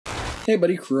Hey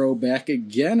buddy, Crow back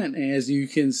again, and as you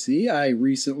can see, I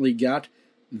recently got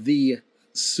the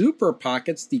Super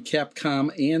Pockets, the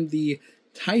Capcom and the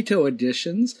Taito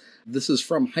editions. This is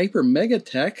from Hyper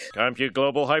Megatech, Compute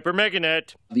Global Hyper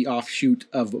Meganet, the offshoot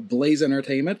of Blaze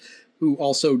Entertainment, who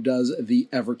also does the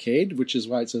Evercade, which is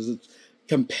why it says it's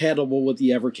compatible with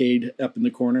the Evercade up in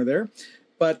the corner there.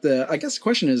 But I guess the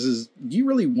question is do you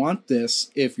really want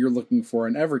this if you're looking for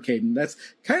an Evercade? And that's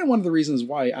kind of one of the reasons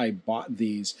why I bought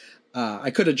these.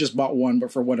 I could have just bought one,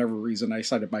 but for whatever reason, I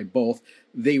decided to buy both.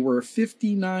 They were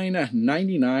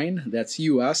 $59.99. That's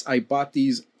US. I bought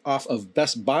these off of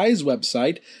Best Buy's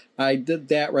website. I did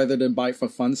that rather than buy for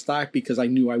fun stock because I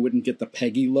knew I wouldn't get the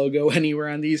Peggy logo anywhere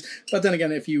on these. But then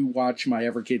again, if you watch my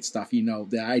Evercade stuff, you know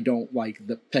that I don't like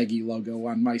the Peggy logo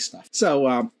on my stuff.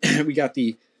 So we got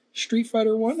the Street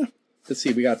Fighter one. Let's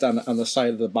see, we got on the side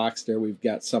of the box there, we've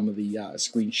got some of the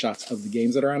screenshots of the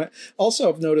games that are on it. Also,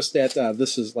 I've noticed that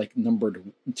this is like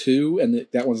numbered 2, and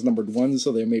that one's numbered 1,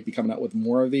 so they may be coming out with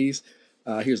more of these.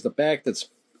 Here's the back that's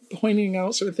pointing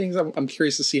out certain things. I'm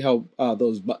curious to see how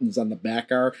those buttons on the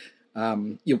back are.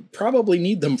 You'll probably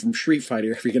need them from Street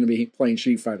Fighter if you're going to be playing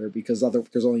Street Fighter, because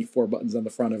there's only 4 buttons on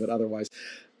the front of it otherwise.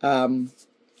 But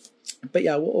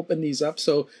yeah, we'll open these up.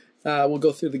 So we'll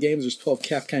go through the games. There's 12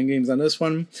 Capcom games on this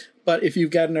one. But if you've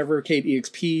got an Evercade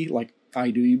EXP like I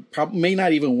do, you may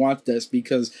not even want this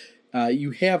because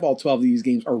you have all 12 of these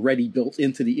games already built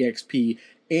into the EXP,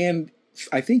 and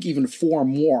I think even 4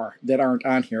 more that aren't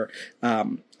on here.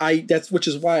 Which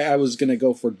is why I was going to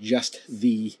go for just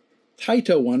the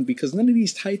Taito one, because none of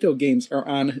these Taito games are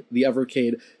on the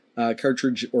Evercade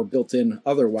cartridge or built in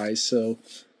otherwise. So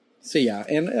yeah,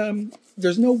 and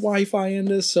there's no Wi-Fi in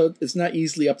this, so it's not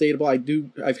easily updatable.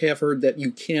 I have heard that you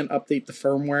can update the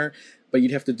firmware, but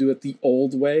you'd have to do it the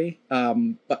old way.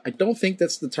 But I don't think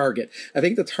that's the target. I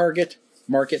think the target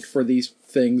market for these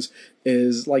things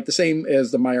is like the same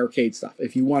as the My Arcade stuff.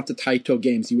 If you want the Taito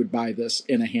games, you would buy this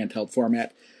in a handheld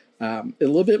format. A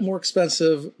little bit more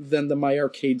expensive than the My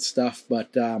Arcade stuff,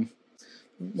 but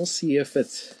we'll see if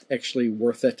it's actually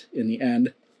worth it in the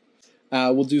end.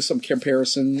 We'll do some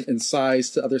comparison in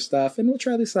size to other stuff, and we'll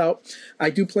try this out. I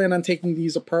do plan on taking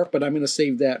these apart, but I'm going to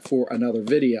save that for another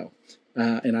video,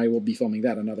 and I will be filming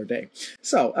that another day.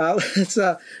 So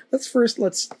let's first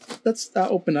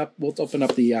open up. We'll open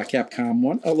up the Capcom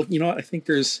one. Oh, look, you know what? I think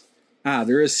there is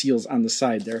seals on the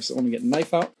side there. So let me get a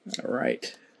knife out. All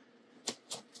right.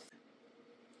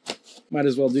 Might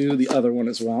as well do the other one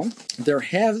as well. There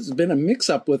has been a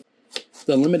mix-up with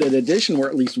the limited edition where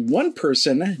at least one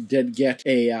person did get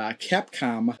a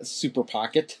Capcom Super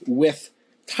Pocket with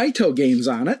Taito games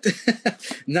on it.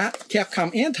 Not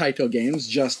Capcom and Taito games,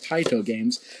 just Taito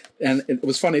games. And it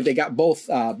was funny, they got both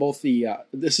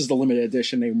this is the limited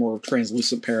edition, they were more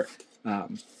translucent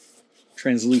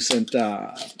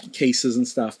cases and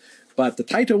stuff. But the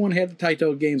Taito one had the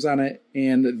Taito games on it,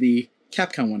 and the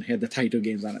Capcom one had the Taito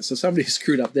games on it. So somebody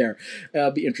screwed up there.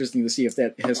 It'll be interesting to see if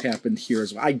that has happened here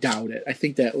as well. I doubt it. I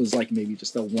think that was like maybe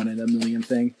just a 1 in a million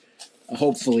thing.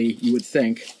 Hopefully, you would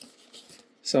think.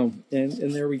 So,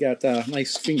 and there we got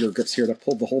nice finger grips here to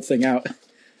pull the whole thing out.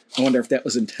 I wonder if that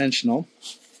was intentional.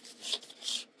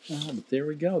 But there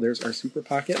we go. There's our Super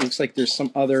Pocket. Looks like there's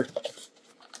some other,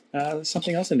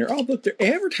 something else in there. Oh, look, they're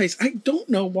advertised. I don't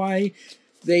know why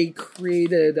they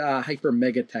created Hyper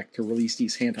Megatech to release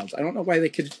these handhelds. I don't know why they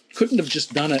couldn't have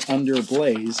just done it under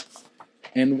Blaze.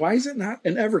 And why is it not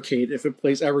an Evercade if it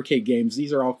plays Evercade games?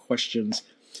 These are all questions.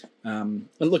 And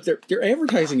look, they're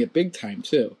advertising it big time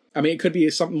too. I mean, it could be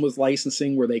something with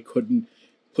licensing where they couldn't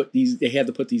put these. They had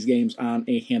to put these games on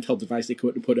a handheld device. They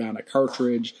couldn't put it on a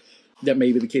cartridge. That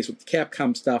may be the case with the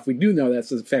Capcom stuff. We do know that's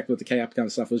the fact with the Capcom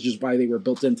stuff, was just why they were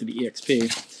built into the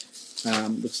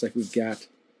EXP. Looks like we've got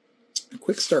a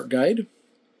quick start guide.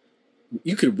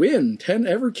 You could win 10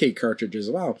 Evercade cartridges.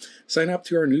 Wow. Sign up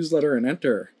to our newsletter and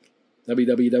enter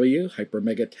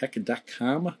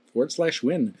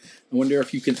www.hypermegatech.com/win. I wonder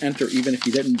if you can enter even if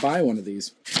you didn't buy one of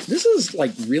these. This is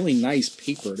like really nice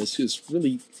paper. This is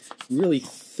really, really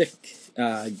thick,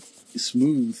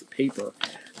 smooth paper.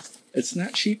 It's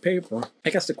not cheap paper.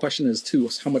 I guess the question is, too,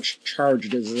 how much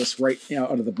charged is this right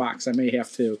out of the box? I may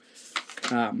have to...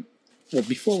 well,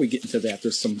 before we get into that,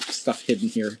 there's some stuff hidden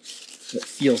here that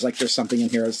feels like there's something in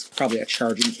here. There's probably a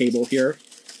charging cable here.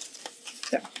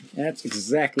 Yeah, that's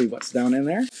exactly what's down in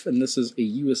there. And this is a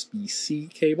USB-C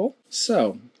cable.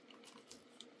 So,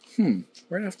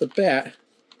 right off the bat...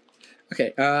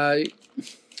 Okay,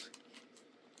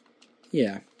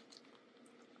 yeah.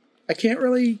 I can't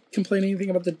really complain anything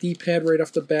about the D-pad right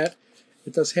off the bat.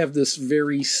 It does have this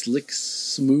very slick,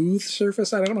 smooth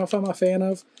surface I don't know if I'm a fan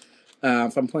of.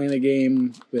 If I'm playing a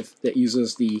game that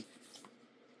uses the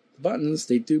buttons,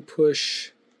 they do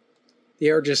push. They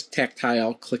are just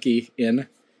tactile, clicky in.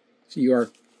 So you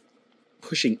are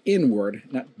pushing inward,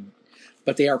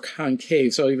 but they are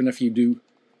concave. So even if you do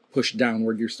push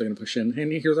downward, you're still going to push in.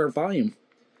 And here's our volume.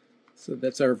 So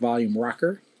that's our volume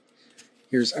rocker.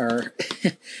 Here's our.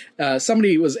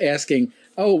 Somebody was asking,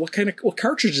 "Oh, what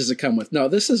cartridge does it come with?" No,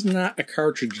 this is not a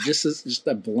cartridge. This is just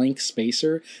a blank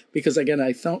spacer. Because again,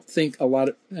 I don't think a lot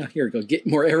of. Here we go. Get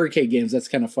more Evercade games. That's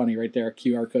kind of funny right there.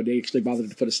 QR code. They actually bothered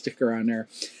to put a sticker on there.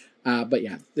 But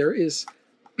yeah, there is.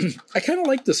 I kind of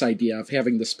like this idea of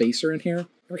having the spacer in here.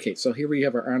 Okay, so here we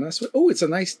have our on-off. Oh, it's a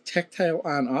nice tactile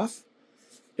on-off.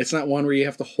 It's not one where you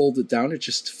have to hold it down. It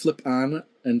just flip on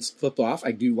and flip off.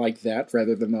 I do like that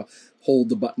rather than hold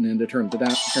the button in to turn it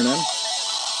down, turn on.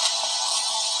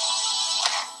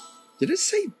 Did it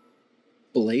say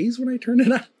Blaze when I turned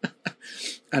it on?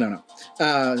 I don't know.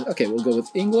 Okay, we'll go with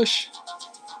English.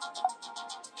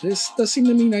 This does seem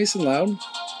to be nice and loud.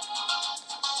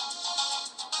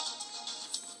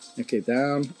 Okay,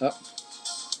 down, up.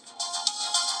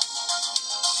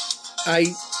 I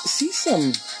see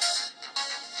some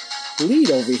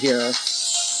bleed over here.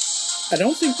 I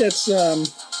don't think that's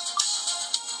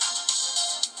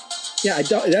yeah,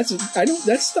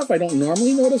 that's stuff I don't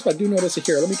normally notice, but I do notice it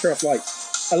here. Let me turn off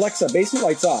lights. Alexa, basement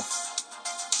lights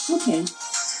off. Okay.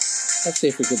 Let's see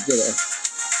if we could get it.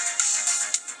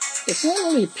 It's not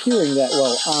really appearing that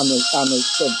well on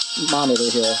the monitor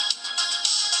here.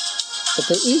 But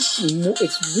there is more,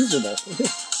 it's visible.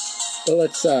 So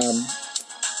let's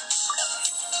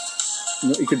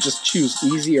you could just choose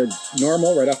easy or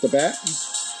normal right off the bat.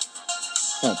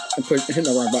 Oh, I'm hitting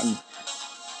the wrong button.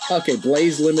 Okay,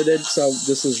 Blaze Limited, so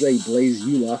this is a Blaze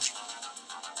EULA.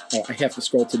 Oh, I have to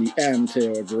scroll to the end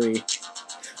to agree.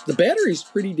 The battery's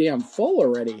pretty damn full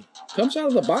already. Comes out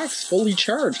of the box fully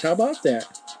charged. How about that?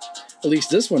 At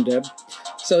least this one did.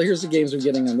 So here's the games we're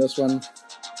getting on this one.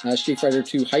 Street Fighter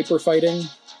 2 Hyper Fighting.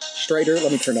 Strider.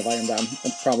 Let me turn the volume down.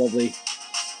 Probably.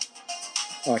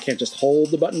 Oh, I can't just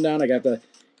hold the button down. I got to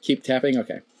keep tapping.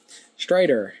 Okay.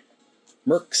 Strider.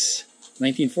 Mercs.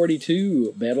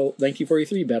 1943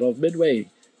 Battle of Midway.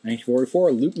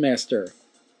 1944 Loop Master.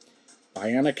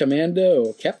 Bionic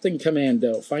Commando. Captain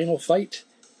Commando. Final Fight.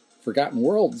 Forgotten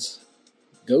Worlds.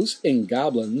 Ghosts and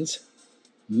Goblins.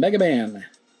 Mega Man.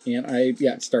 And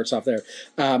it starts off there.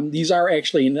 These are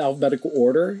actually in alphabetical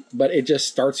order, but it just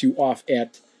starts you off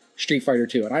at Street Fighter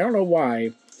 2. And I don't know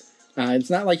why.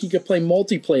 It's not like you could play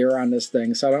multiplayer on this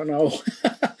thing, so I don't know.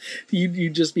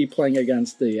 You'd just be playing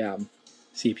against the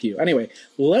CPU. Anyway,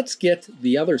 let's get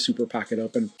the other Super Pocket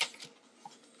open.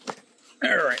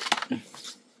 All right.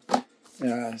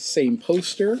 Same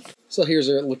poster. So here's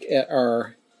a look at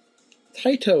our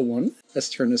Taito one. Let's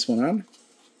turn this one on.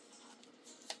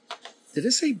 Did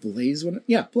it say Blaze?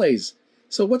 Yeah, Blaze.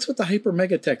 So what's with the Hyper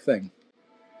Megatech thing?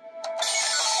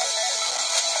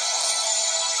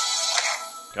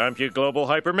 Compute Global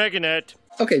Hyper Meganet.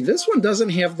 Okay, this one doesn't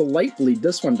have the light bleed.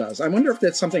 This one does. I wonder if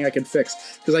that's something I can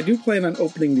fix, because I do plan on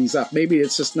opening these up. Maybe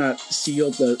it's just not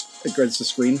sealed against the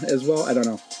screen as well. I don't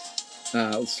know.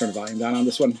 Let's turn the volume down on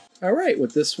this one. All right,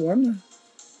 with this one.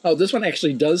 Oh, this one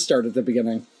actually does start at the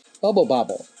beginning. Bubble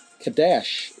Bobble.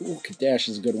 Kadash. Ooh, Kadash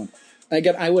is a good one.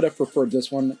 Again, I would have preferred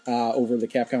this one over the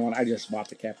Capcom one. I just bought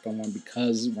the Capcom one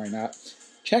because why not?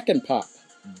 Check and Pop.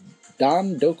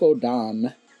 Don Doko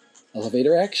Don.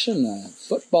 Elevator Action.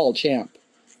 Football Champ.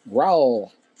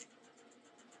 Growl.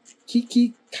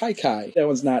 Kiki Kai Kai. That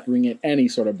one's not ringing any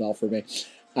sort of bell for me.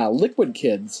 Liquid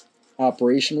Kids.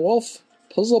 Operation Wolf.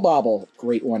 Puzzle Bobble.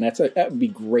 Great one. That would be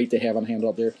great to have on hand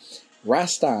out there.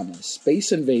 Rastan.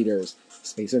 Space Invaders.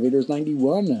 Space Invaders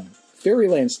 91.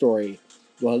 Fairyland Story.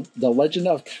 The Legend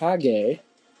of Kage,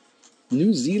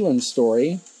 New Zealand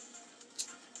Story,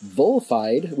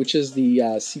 Volfied, which is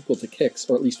the sequel to Kicks,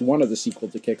 or at least one of the sequel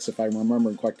to Kicks, if I'm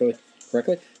remembering correctly,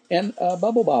 and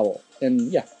Bubble Bobble.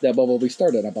 And yeah, that bubble we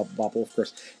started on Bubble Bobble, of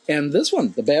course. And this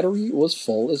one, the battery was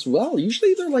full as well.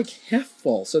 Usually they're like half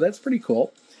full, so that's pretty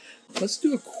cool. Let's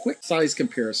do a quick size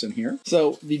comparison here.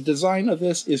 So the design of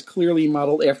this is clearly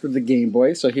modeled after the Game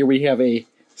Boy. So here we have a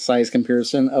size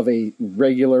comparison of a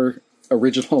regular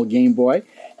original Game Boy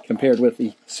compared with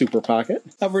the Super Pocket.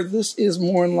 However, this is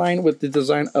more in line with the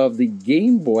design of the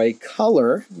Game Boy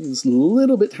Color. It's a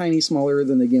little bit tiny smaller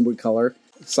than the Game Boy Color.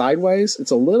 Sideways,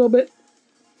 it's a little bit,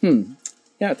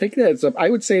 yeah, take that. I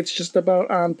would say it's just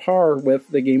about on par with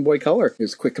the Game Boy Color.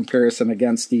 Here's a quick comparison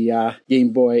against the Game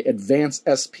Boy Advance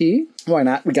SP. Why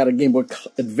not? We got a Game Boy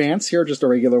Advance here, just a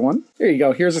regular one. There you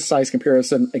go. Here's a size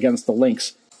comparison against the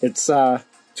Lynx. It's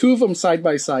Two of them side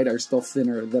by side are still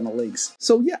thinner than a Lynx.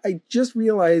 So yeah, I just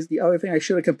realized the other thing I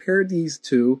should have compared these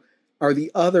to are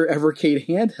the other Evercade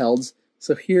handhelds.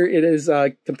 So here it is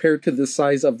compared to the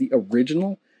size of the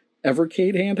original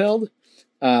Evercade handheld.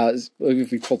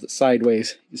 If we tilt it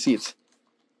sideways, you see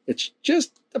it's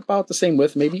just about the same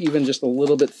width, maybe even just a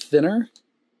little bit thinner.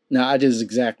 No, it is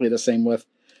exactly the same width.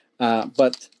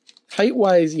 But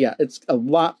height-wise, yeah, it's a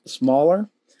lot smaller.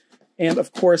 And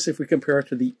of course, if we compare it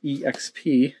to the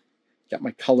EXP, got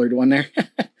my colored one there.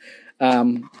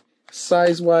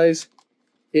 Size-wise,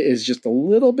 it is just a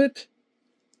little bit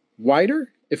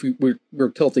wider. If we're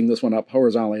tilting this one up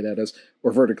horizontally, that is,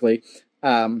 or vertically.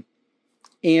 And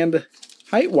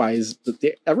height-wise,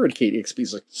 the Evercade EXP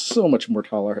is like so much more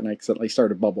taller, and I accidentally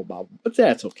started Bubble Bobble. But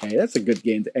that's okay. That's a good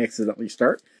game to accidentally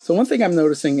start. So one thing I'm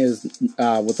noticing is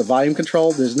with the volume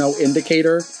control, there's no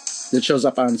indicator that shows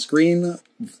up on screen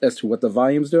as to what the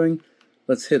volume's doing.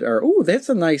 Let's hit our... Ooh, that's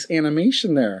a nice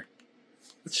animation there.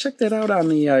 Let's check that out on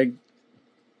the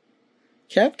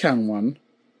Capcom one.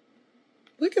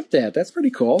 Look at that. That's pretty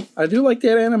cool. I do like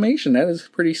that animation. That is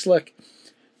pretty slick.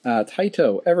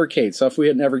 Taito, Evercade. So if we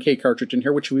had an Evercade cartridge in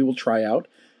here, which we will try out.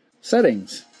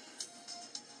 Settings.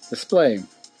 Display.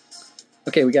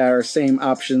 Okay, we got our same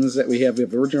options that we have. We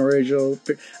have original ratio.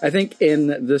 I think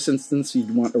in this instance,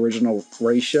 you'd want original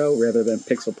ratio rather than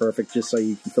pixel perfect, just so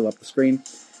you can fill up the screen.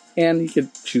 And you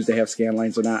could choose to have scan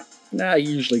lines or not. I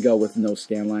usually go with no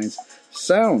scan lines.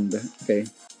 Sound. Okay.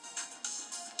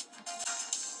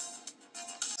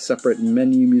 Separate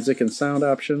menu, music, and sound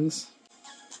options.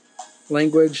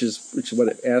 Language which is what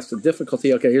it asks. The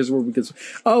difficulty. Okay, here's where we can...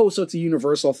 Oh, so it's a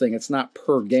universal thing. It's not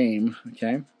per game.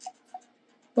 Okay.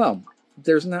 Well,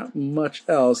 there's not much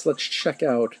else. Let's check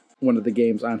out one of the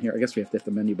games on here. I guess we have to hit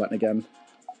the menu button again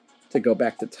to go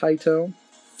back to Taito.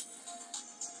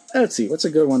 Let's see, what's a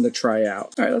good one to try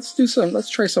out? All right, let's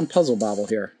try some Puzzle Bobble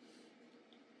here.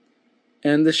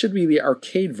 And this should be the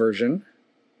arcade version.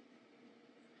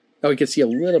 Oh, you can see a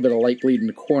little bit of light bleed in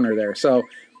the corner there. So,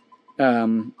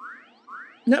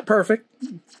 not perfect,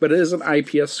 but it is an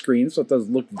IPS screen, so it does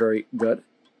look very good.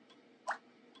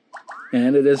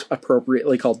 And it is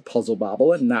appropriately called Puzzle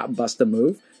Bobble and not Bust a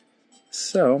Move.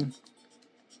 So,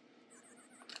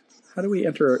 how do we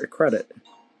enter a credit?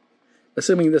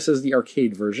 Assuming this is the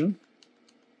arcade version.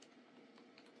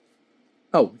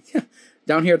 Oh, yeah.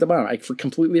 Down here at the bottom, I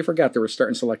completely forgot there were start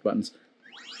and select buttons.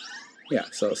 Yeah,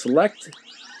 so select,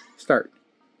 start,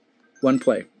 one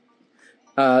play.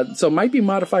 So it might be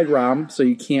modified ROM, so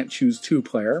you can't choose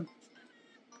two-player.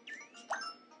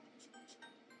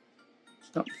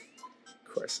 Oh,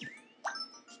 of course.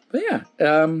 But yeah,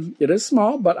 it is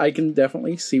small, but I can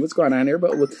definitely see what's going on here.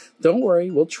 But don't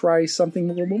worry, we'll try something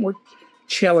a little bit more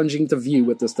challenging to view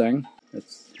with this thing.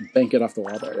 Let's bank it off the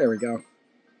wall there. There we go.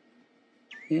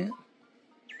 Yeah.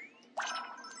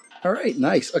 All right,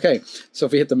 nice. Okay, so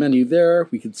if we hit the menu there,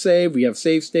 we can save. We have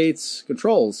save states.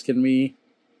 Controls. Can we...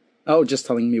 Oh, just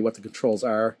telling me what the controls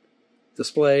are.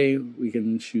 Display. We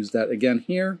can choose that again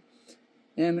here.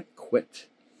 And quit.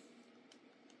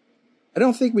 I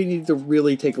don't think we need to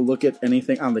really take a look at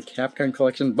anything on the Capcom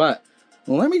collection, but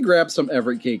let me grab some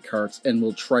Evercade carts and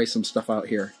we'll try some stuff out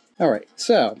here. Alright,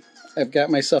 so I've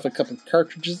got myself a couple of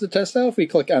cartridges to test out. If we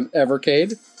click on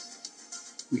Evercade,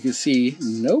 we can see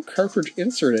no cartridge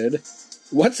inserted.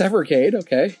 What's Evercade?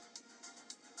 Okay.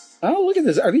 Oh, look at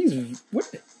this. Are these... What?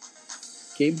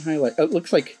 Game highlight. It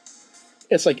looks like...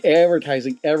 It's like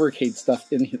advertising Evercade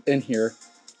stuff in here.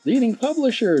 Leading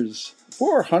publishers.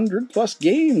 400 plus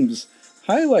games.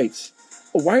 Highlights.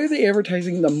 Why are they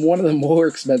advertising one of the more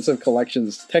expensive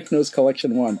collections? Techno's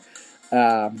Collection 1.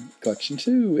 Collection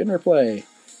 2. Interplay.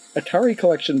 Atari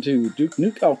Collection 2. Duke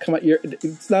Nukem. Oh, come on.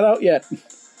 It's not out yet.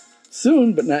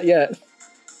 Soon, but not yet.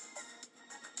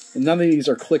 And none of these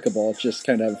are clickable. It's just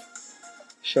kind of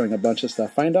showing a bunch of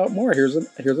stuff. Find out more. Here's a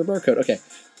barcode. Okay.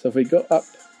 So if we go up.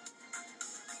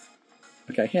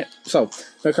 Okay. So,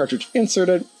 no cartridge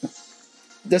inserted.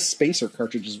 This spacer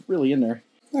cartridge is really in there.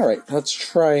 Alright, let's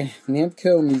try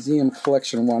Namco Museum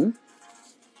Collection 1.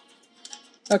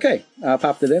 Okay,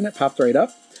 popped it in. It popped right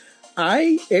up.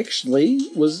 I actually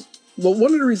was... Well,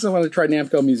 one of the reasons I wanted to try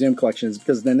Namco Museum Collection is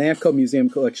because the Namco Museum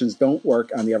Collections don't work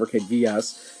on the Evercade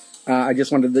VS. I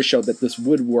just wanted to show that this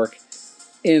would work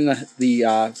in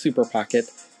the Super Pocket,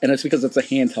 and it's because it's a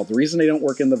handheld. The reason they don't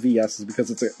work in the VS is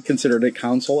because it's considered a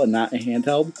console and not a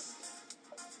handheld.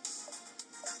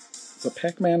 So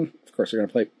Pac-Man, of course, we're going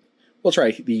to play... We'll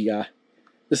try the,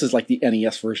 this is like the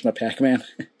NES version of Pac-Man.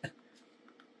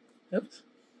 Oops.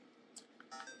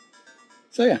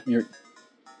 So yeah,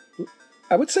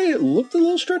 I would say it looked a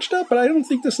little stretched out, but I don't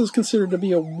think this is considered to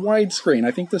be a widescreen.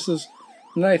 I think this is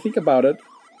Now I think about it,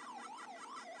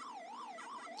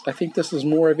 I think this is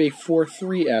more of a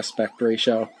 4:3 aspect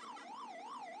ratio.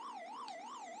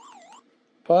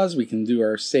 Pause, we can do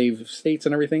our save states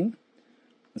and everything.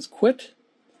 Let's quit.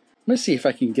 Let me see if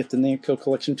I can get the Namco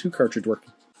Collection 2 cartridge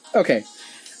working. Okay,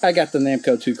 I got the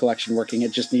Namco 2 collection working,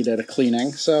 it just needed a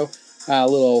cleaning. So, a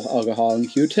little alcohol and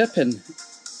Q-tip, and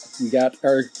we got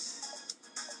our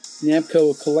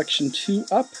Namco Collection 2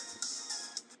 up.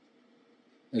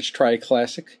 Let's try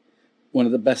Classic, one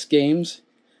of the best games.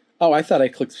 Oh, I thought I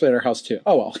clicked Splatterhouse 2.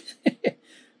 Oh well.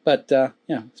 But,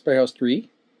 yeah, Splatterhouse 3,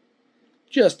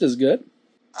 just as good.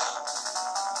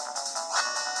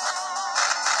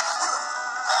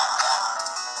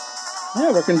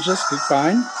 Yeah, working just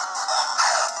fine.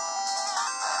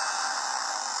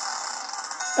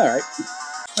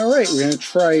 Alright, we're going to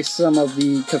try some of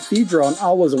the Cathedral and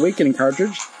Alwa's Awakening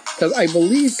cartridge, because I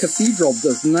believe Cathedral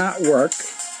does not work.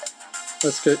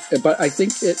 But I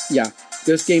think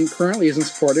this game currently isn't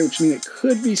supported, which means it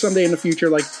could be someday in the future,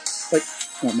 like,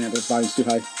 oh man, this volume's too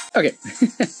high. Okay,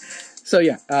 so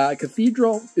yeah,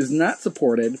 Cathedral is not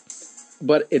supported,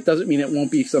 but it doesn't mean it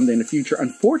won't be someday in the future.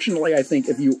 Unfortunately, I think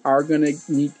if you are going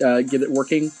to need get it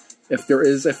working, if there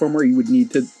is a firmware, you would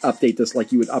need to update this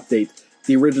like you would update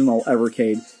the original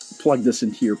Evercade. Plug this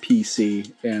into your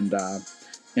PC and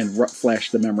flash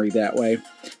the memory that way.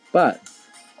 But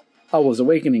Alwa's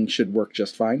Awakening should work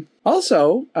just fine.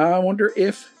 Also, I wonder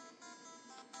if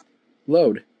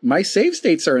load. My save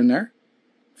states are in there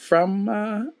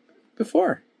from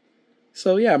before.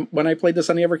 So yeah, when I played this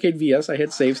on the Evercade VS, I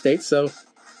had save states, so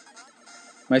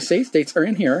my save states are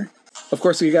in here. Of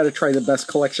course, we got to try the best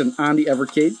collection on the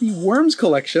Evercade, the Worms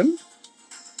collection,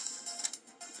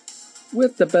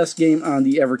 with the best game on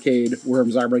the Evercade,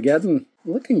 Worms Armageddon.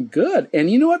 Looking good. And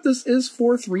you know what? This is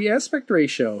 4:3 aspect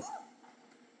ratio,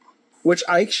 which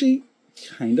I actually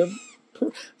kind of...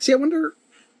 See, I wonder...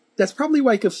 That's probably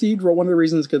why Cathedral, one of the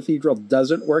reasons Cathedral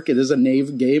doesn't work, it is a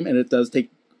Nave game, and it does take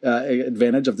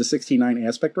advantage of the 16:9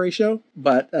 aspect ratio,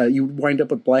 but you wind up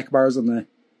with black bars on the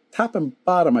top and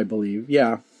bottom, I believe.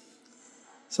 Yeah.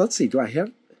 So let's see, do I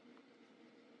have...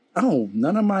 Oh,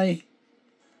 none of my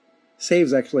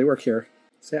saves actually work here.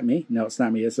 Is that me? No, it's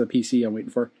not me. It's a PC I'm waiting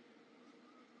for.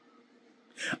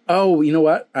 Oh, you know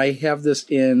what? I have this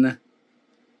in...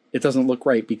 It doesn't look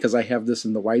right because I have this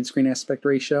in the widescreen aspect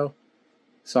ratio.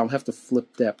 So I'll have to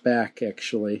flip that back,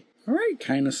 actually. All right,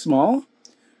 kind of small.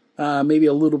 Maybe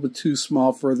a little bit too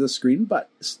small for the screen, but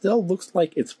still looks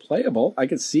like it's playable. I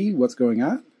can see what's going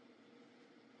on.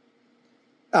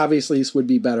 Obviously, this would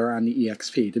be better on the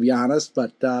EXP, to be honest,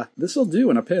 but this will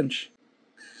do in a pinch.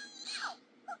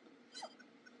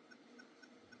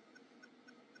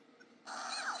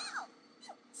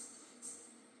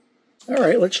 All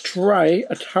right, let's try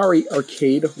Atari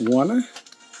Arcade 1.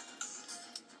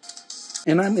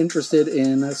 And I'm interested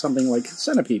in something like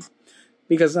Centipede,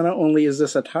 because not only is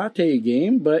this a Tate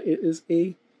game, but it is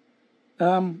it's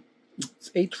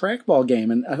a trackball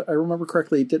game, and I remember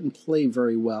correctly, it didn't play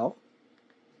very well.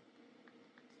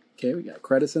 Okay, we got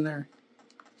credits in there.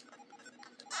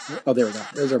 Oh, there we go.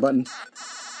 There's our button.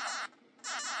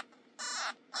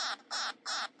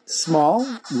 Small,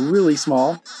 really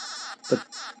small, but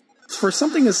for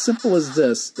something as simple as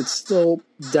this, it's still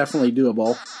definitely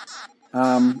doable.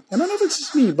 I don't know if it's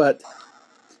just me, but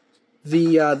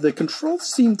the controls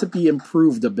seem to be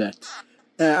improved a bit.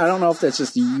 I don't know if that's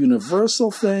just a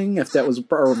universal thing, if that was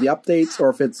part of the updates,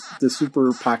 or if it's the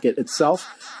Super Pocket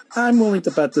itself. I'm willing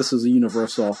to bet this is a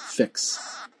universal fix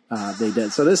they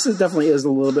did. So this definitely is a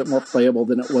little bit more playable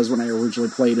than it was when I originally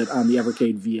played it on the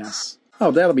Evercade VS.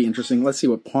 Oh, that'll be interesting. Let's see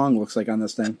what Pong looks like on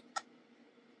this thing.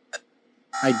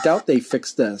 I doubt they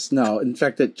fixed this. No, in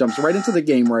fact, it jumps right into the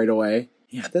game right away.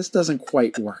 Yeah, this doesn't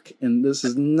quite work, and this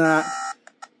is not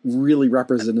really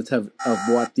representative of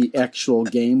what the actual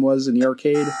game was in the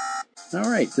arcade.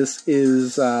 All right, this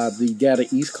is the Data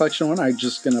East Collection one. I'm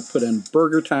just going to put in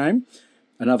Burger Time,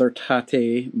 another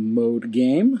Tate mode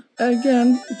game.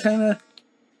 Again, kind of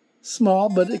small,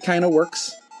 but it kind of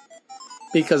works.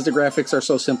 Because the graphics are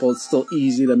so simple, it's still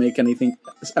easy to make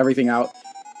everything out.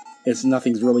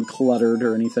 Nothing's really cluttered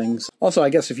or anything. Also, I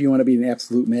guess if you want to be an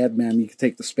absolute madman, you could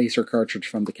take the Spacer cartridge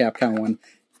from the Capcom one,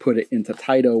 put it into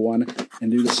Taito one, and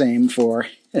do the same for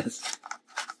this.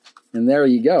 And there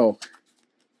you go.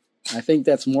 I think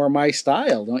that's more my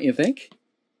style, don't you think?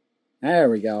 There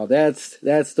we go. That's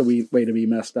the way to be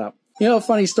messed up. You know, a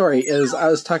funny story is I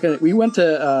was talking, we went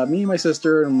to, me and my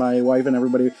sister and my wife and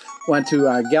everybody went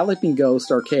to Galloping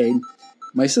Ghost Arcade.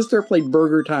 My sister played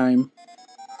Burger Time,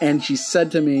 and she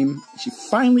said to me, she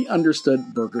finally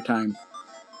understood Burger Time.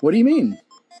 What do you mean?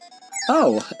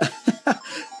 Oh,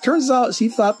 Turns out she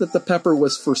thought that the pepper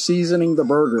was for seasoning the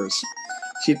burgers.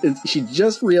 She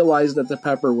just realized that the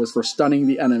pepper was for stunning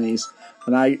the enemies,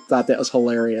 and I thought that was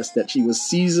hilarious, that she was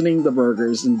seasoning the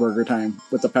burgers in Burger Time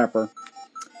with the pepper.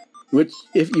 Which,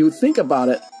 if you think about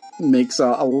it, makes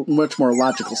a much more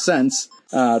logical sense.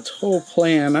 Total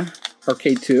Plan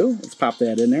Arcade 2. Let's pop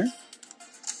that in there.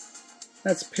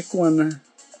 Let's pick one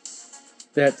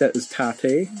that is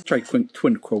Tate. Try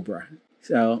Twin Cobra.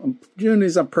 So I'm doing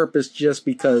these on purpose just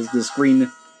because this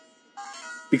green,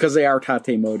 because they are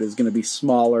Tate mode, is going to be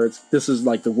smaller. This is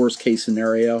like the worst case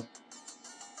scenario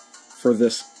for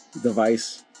this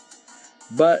device.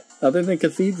 But other than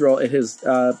Cathedral, it has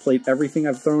played everything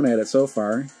I've thrown at it so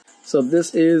far. So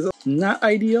this is not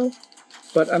ideal,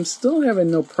 but I'm still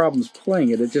having no problems playing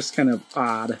it. It's just kind of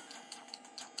odd.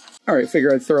 Alright,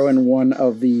 figure I'd throw in one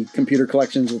of the computer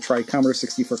collections. We'll try Commodore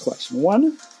 64 Collection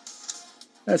 1.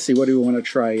 Let's see, what do we want to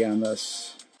try on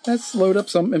this? Let's load up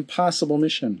some Impossible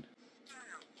Mission.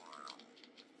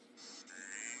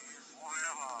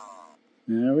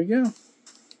 There we go.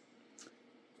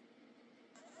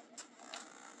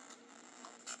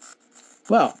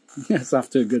 Well, it's off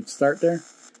to a good start there.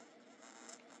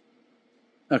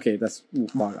 Okay, that's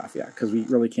log off, yeah, because we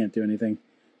really can't do anything.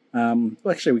 Well,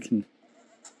 actually, we can...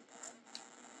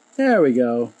 There we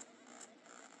go.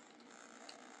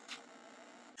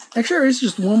 Actually, there's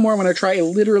just one more I'm going to try. I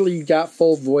literally got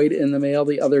Full Void in the mail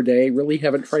the other day. Really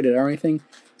haven't tried it or anything.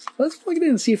 Let's plug it in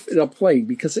and see if it'll play,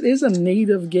 because it is a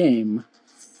native game.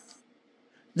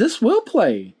 This will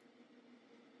play.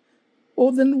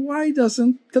 Well, then why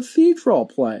doesn't Cathedral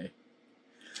play?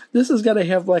 This has got to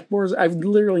have black bars. I've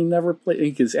literally never played.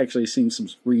 You can actually see some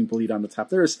green bleed on the top.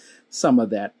 There's some of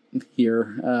that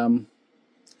here.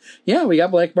 Yeah, we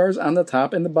got black bars on the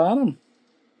top and the bottom.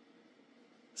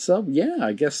 So, yeah,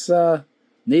 I guess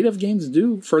native games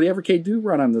for the Evercade do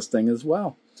run on this thing as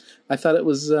well. I thought it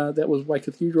was that was why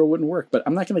Cathedral wouldn't work, but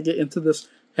I'm not going to get into this.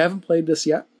 Haven't played this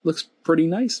yet. Looks pretty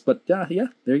nice, but yeah,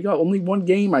 there you go. Only one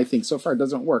game, I think, so far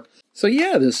doesn't work. So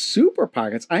yeah, the Super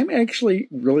Pockets, I'm actually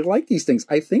really like these things.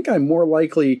 I think I'm more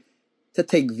likely to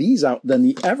take these out than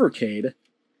the Evercade,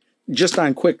 just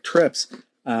on quick trips,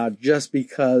 just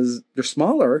because they're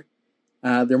smaller,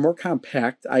 they're more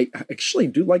compact. I actually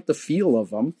do like the feel of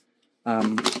them.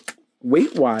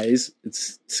 Weight-wise,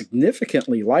 it's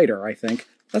significantly lighter, I think.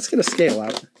 Let's get a scale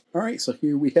out. All right, so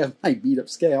here we have my beat-up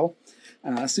scale.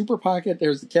 Super Pocket,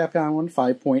 there's the Capcom one,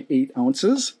 5.8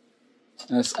 ounces.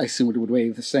 I assume it would weigh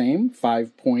the same,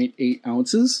 5.8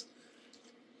 ounces.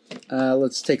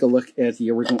 Let's take a look at the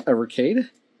original Evercade.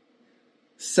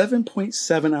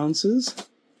 7.7 ounces.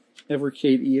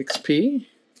 Evercade EXP.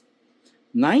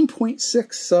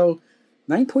 9.6, so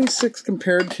 9.6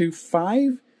 compared to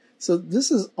 5. So this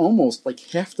is almost like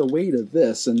half the weight of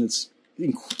this, and it's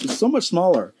so much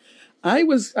smaller. I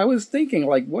was thinking,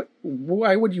 like,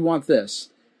 why would you want this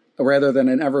rather than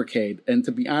an Evercade? And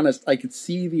to be honest, I could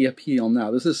see the appeal now.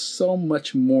 This is so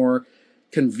much more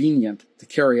convenient to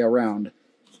carry around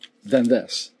than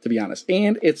this, to be honest.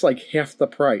 And it's like half the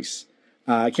price.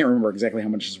 I can't remember exactly how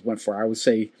much this went for. I would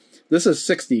say this is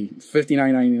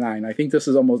 $59.99. I think this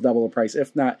is almost double the price,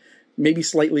 if not maybe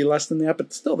slightly less than that.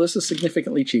 But still, this is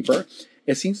significantly cheaper.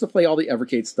 It seems to play all the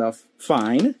Evercade stuff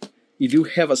fine. You do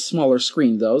have a smaller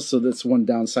screen, though, so that's one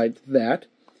downside to that.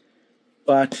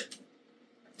 But,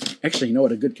 actually, you know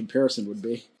what a good comparison would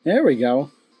be? There we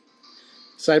go.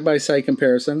 Side-by-side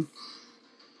comparison.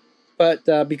 But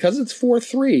because it's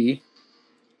 4:3,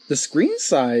 the screen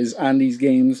size on these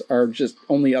games are just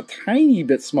only a tiny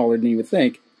bit smaller than you would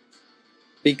think.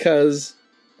 Because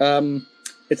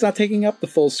it's not taking up the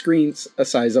full screen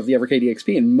size of the Evercade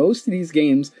EXP, and most of these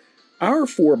games are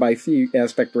 4:3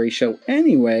 aspect ratio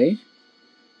anyway.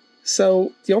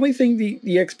 So the only thing the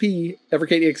Evercade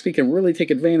EXP can really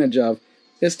take advantage of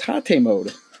is Tate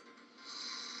mode,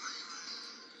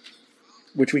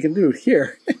 which we can do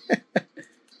here.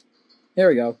 There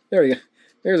we go. There we go.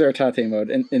 There's our Tate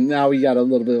mode, and now we got a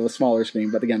little bit of a smaller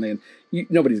screen. But again,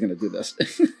 nobody's going to do this.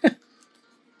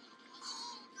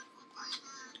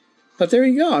 But there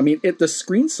you go. I mean, the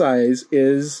screen size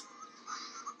is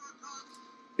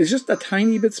just a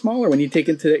tiny bit smaller when you take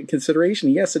into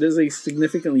consideration. Yes, it is a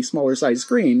significantly smaller size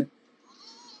screen,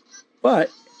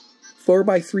 but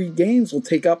 4:3 games will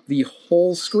take up the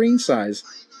whole screen size.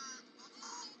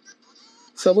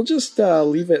 So we'll just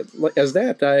leave it as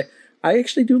that. I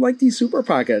actually do like these Super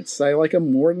Pockets. I like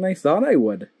them more than I thought I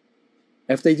would.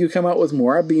 If they do come out with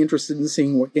more, I'd be interested in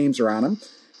seeing what games are on them.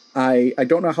 I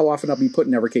don't know how often I'll be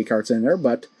putting Evercade carts in there,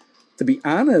 but to be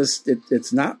honest,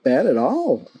 it's not bad at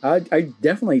all. I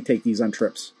definitely take these on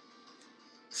trips.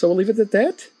 So we'll leave it at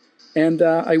that, and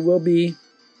I will be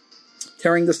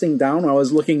tearing this thing down, I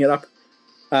was looking it up,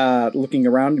 looking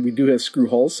around, we do have screw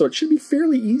holes, so it should be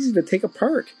fairly easy to take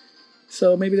apart.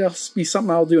 So maybe that'll be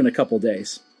something I'll do in a couple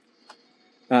days.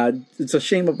 It's a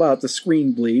shame about the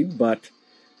screen bleed, but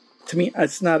to me,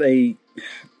 it's not a...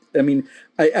 I mean,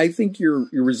 I think your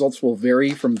results will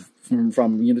vary from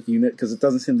unit to unit, because it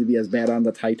doesn't seem to be as bad on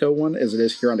the Taito one as it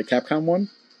is here on the Capcom one.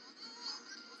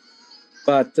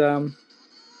 But,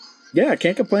 yeah, I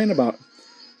can't complain about it.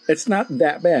 It's not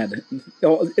that bad.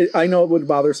 I know it would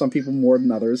bother some people more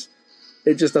than others.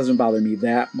 It just doesn't bother me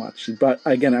that much. But,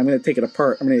 again, I'm going to take it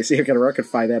apart. I'm going to see if I can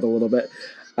rectify that a little bit.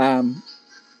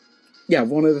 Yeah,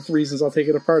 one of the reasons I'll take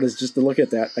it apart is just to look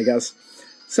at that, I guess.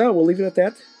 So, we'll leave it at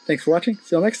that. Thanks for watching.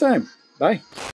 See you next time. Bye.